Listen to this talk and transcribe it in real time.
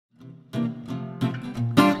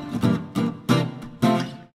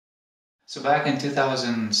So back in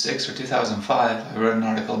 2006 or 2005, I wrote an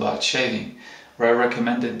article about shaving, where I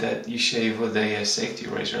recommended that you shave with a safety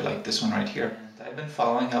razor like this one right here. And I've been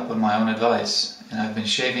following up on my own advice, and I've been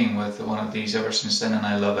shaving with one of these ever since then, and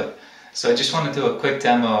I love it. So I just want to do a quick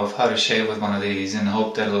demo of how to shave with one of these, and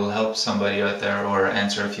hope that it'll help somebody out there or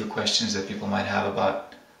answer a few questions that people might have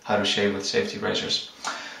about how to shave with safety razors.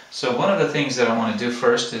 So one of the things that I want to do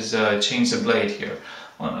first is change the blade here.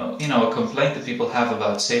 Well, you know, a complaint that people have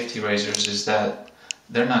about safety razors is that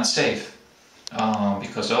they're not safe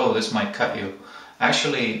because, oh, this might cut you.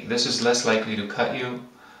 Actually, this is less likely to cut you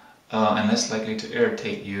and less likely to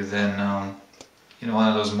irritate you than you know, one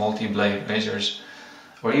of those multi-blade razors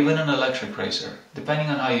or even an electric razor, depending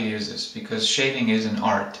on how you use this, because shaving is an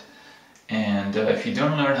art. And if you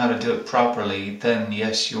don't learn how to do it properly, then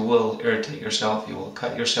yes, you will irritate yourself, you will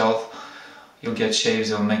cut yourself, you'll get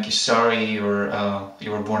shaves that will make you sorry you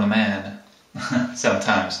were born a man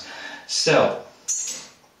sometimes. So,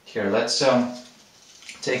 here, let's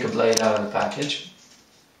take a blade out of the package.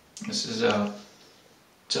 This is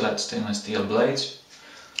Gillette stainless steel blades.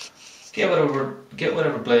 Get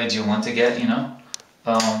whatever blades you want to get, you know.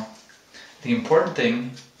 The important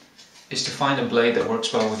thing is to find a blade that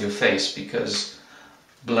works well with your face, because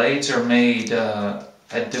blades are made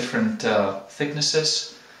at different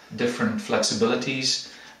thicknesses, different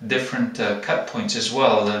flexibilities, different cut points as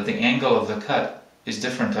well. The angle of the cut is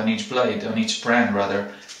different on each blade, on each brand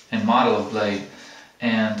rather, and model of blade.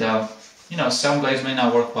 And you know, some blades may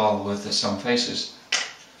not work well with some faces.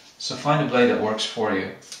 So find a blade that works for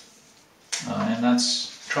you. And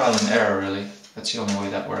that's trial and error, really. That's the only way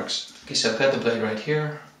that works. Okay, so I've got the blade right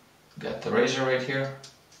here. Got the razor right here.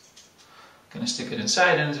 Gonna stick it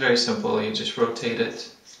inside, and it's very simple. You just rotate it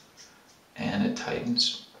and it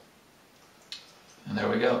tightens. And there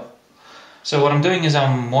we go. So what I'm doing is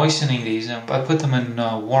I'm moistening these, and I put them in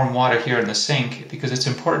warm water here in the sink, because it's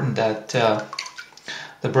important that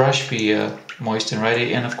the brush be moist and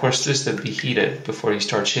ready, and of course this to be heated before you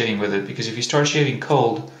start shaving with it, because if you start shaving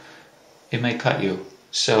cold, it may cut you.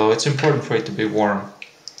 So it's important for it to be warm.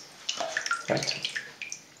 Right.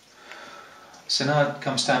 So now it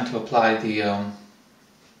comes time to apply the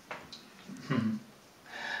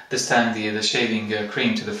this time the shaving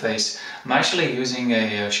cream to the face. I'm actually using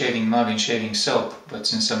a shaving mug and shaving soap, but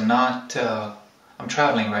since I'm not I'm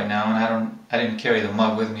traveling right now, and I didn't carry the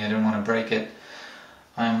mug with me, I didn't want to break it.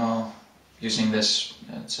 I'm using this.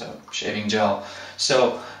 It's a shaving gel.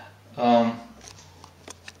 So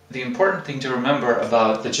the important thing to remember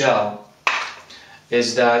about the gel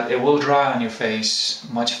is that it will dry on your face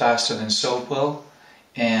much faster than soap will,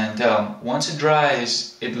 and once it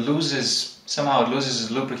dries, it loses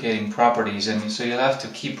its lubricating properties, and so you'll have to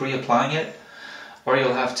keep reapplying it, or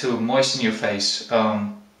you'll have to moisten your face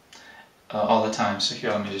all the time. So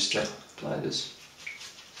here, let me just apply this.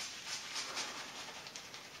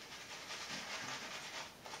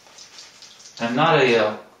 I'm not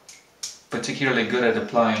particularly good at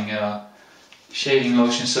applying shaving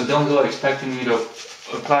lotion, so don't go expecting me to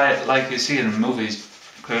apply it like you see it in movies,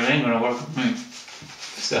 because it ain't gonna work with me.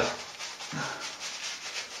 So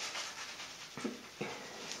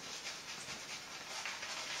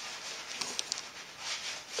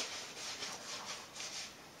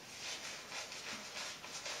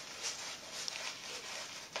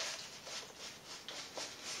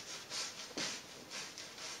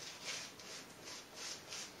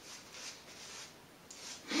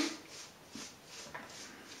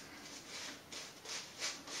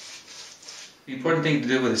the important thing to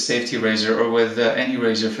do with a safety razor, or with any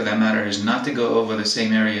razor for that matter, is not to go over the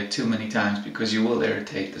same area too many times, because you will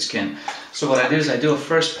irritate the skin. So what I do is I do a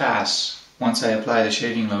first pass once I apply the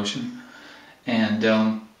shaving lotion, and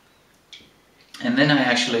then I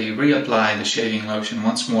actually reapply the shaving lotion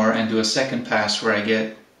once more and do a second pass where I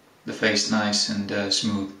get the face nice and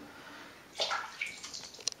smooth.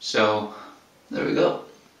 So there we go.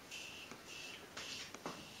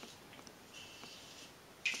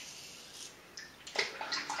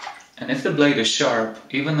 And if the blade is sharp,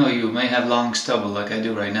 even though you may have long stubble like I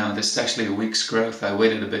do right now, this is actually a week's growth, I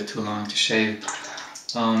waited a bit too long to shave,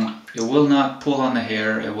 it will not pull on the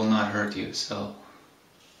hair, it will not hurt you. So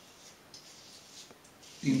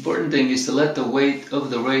the important thing is to let the weight of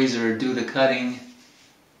the razor do the cutting,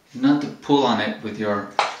 not to pull on it with your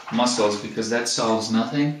muscles, because that solves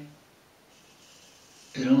nothing.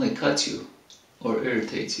 It only cuts you or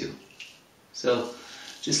irritates you. So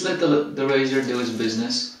just let the razor do its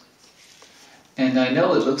business. And I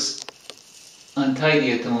know it looks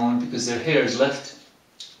untidy at the moment because their hair is left.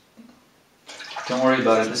 Don't worry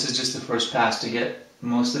about it. This is just the first pass to get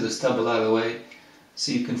most of the stubble out of the way,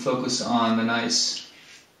 so you can focus on the nice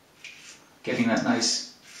getting that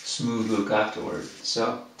nice smooth look afterward.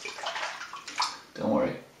 So don't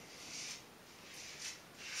worry.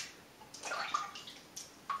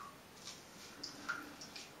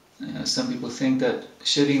 Some people think that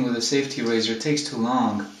shaving with a safety razor takes too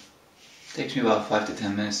long. It takes me about 5 to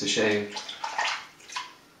 10 minutes to shave.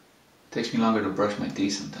 It takes me longer to brush my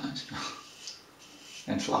teeth sometimes.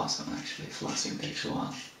 And floss them, actually. Flossing takes a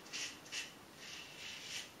while.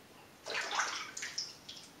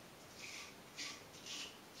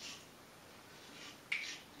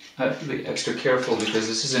 I have to be extra careful because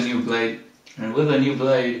this is a new blade. And with a new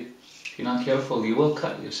blade, if you're not careful, you will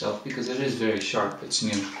cut yourself because it is very sharp. It's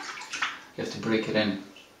new. You have to break it in.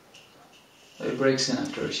 It breaks in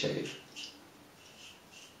after a shave.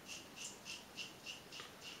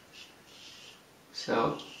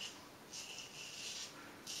 So,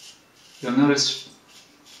 you'll notice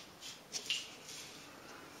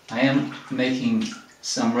I am making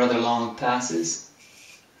some rather long passes.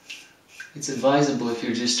 It's advisable if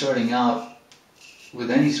you're just starting out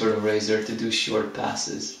with any sort of razor to do short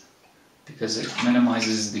passes because it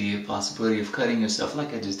minimizes the possibility of cutting yourself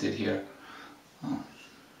like I just did here.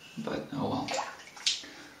 But oh well,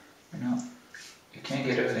 you know, you can't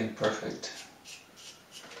get everything perfect.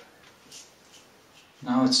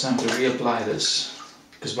 Now it's time to reapply this,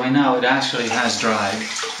 because by now it actually has dried,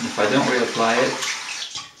 and if I don't reapply it,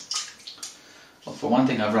 well, for one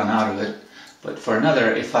thing I've run out of it, but for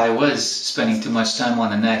another, if I was spending too much time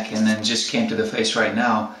on the neck and then just came to the face right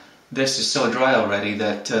now, this is so dry already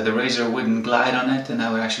that the razor wouldn't glide on it and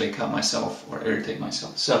I would actually cut myself or irritate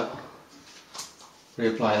myself. So,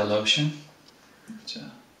 reapply the lotion.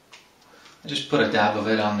 I just put a dab of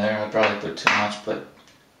it on there. I probably put too much, but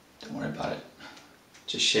don't worry about it.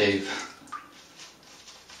 Just shave.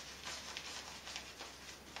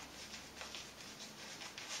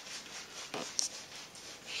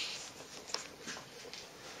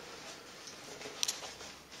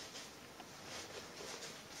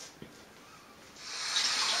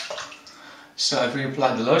 So I've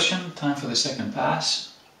reapplied the lotion. Time for the second pass.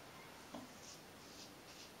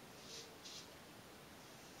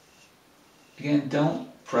 Again,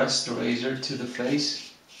 don't press the razor to the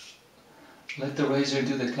face. Let the razor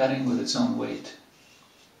do the cutting with its own weight.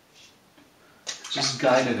 Just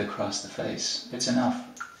guide it across the face. It's enough.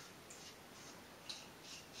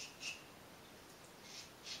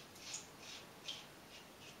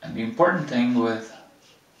 And the important thing with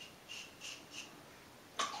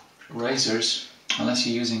razors, unless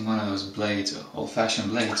you're using one of those blades,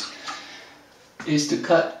 old-fashioned blades, is to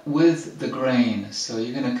cut with the grain. So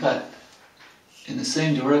you're going to cut in the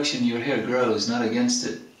same direction your hair grows, not against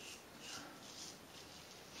it.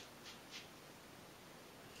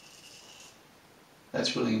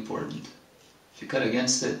 That's really important. If you cut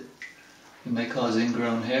against it, you may cause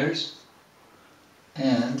ingrown hairs,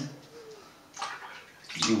 and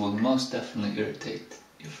you will most definitely irritate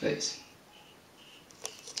your face.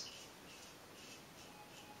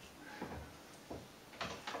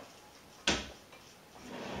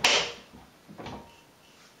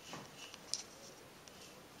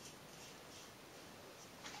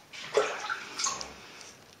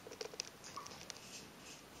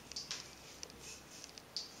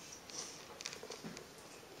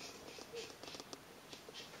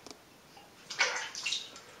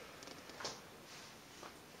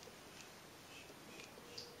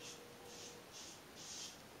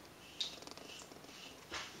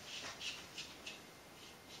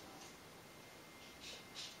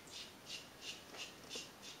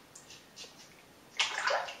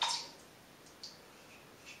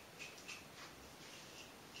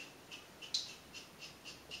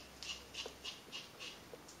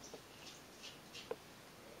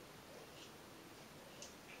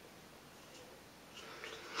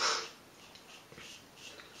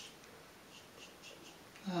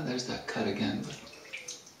 Oh, there's that cut again, but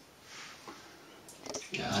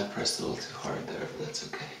yeah, I pressed a little too hard there, but that's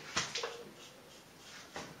okay.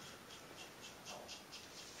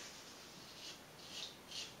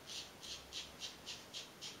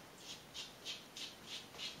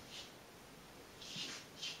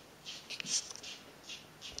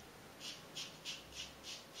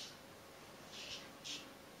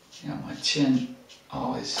 Yeah, my chin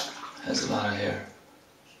always has a lot of hair,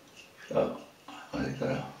 so I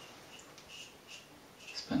gotta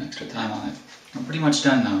spend extra time on it. I'm pretty much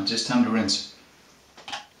done now, just time to rinse.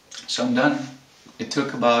 So I'm done. It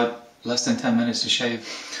took about less than 10 minutes to shave.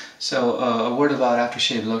 So a word about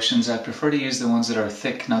aftershave lotions. I prefer to use the ones that are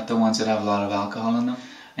thick, not the ones that have a lot of alcohol in them.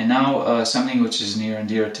 And now something which is near and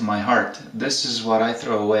dear to my heart. This is what I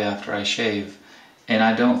throw away after I shave. And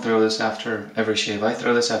I don't throw this after every shave. I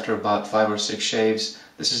throw this after about 5 or 6 shaves.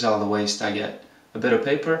 This is all the waste I get. A bit of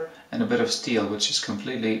paper and a bit of steel, which is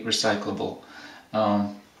completely recyclable.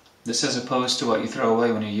 This as opposed to what you throw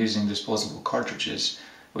away when you're using disposable cartridges,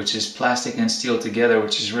 which is plastic and steel together,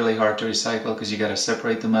 which is really hard to recycle because you got to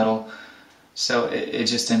separate the metal. So it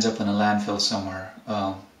just ends up in a landfill somewhere,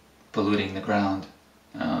 polluting the ground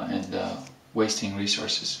and wasting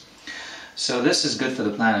resources. So this is good for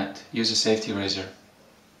the planet. Use a safety razor.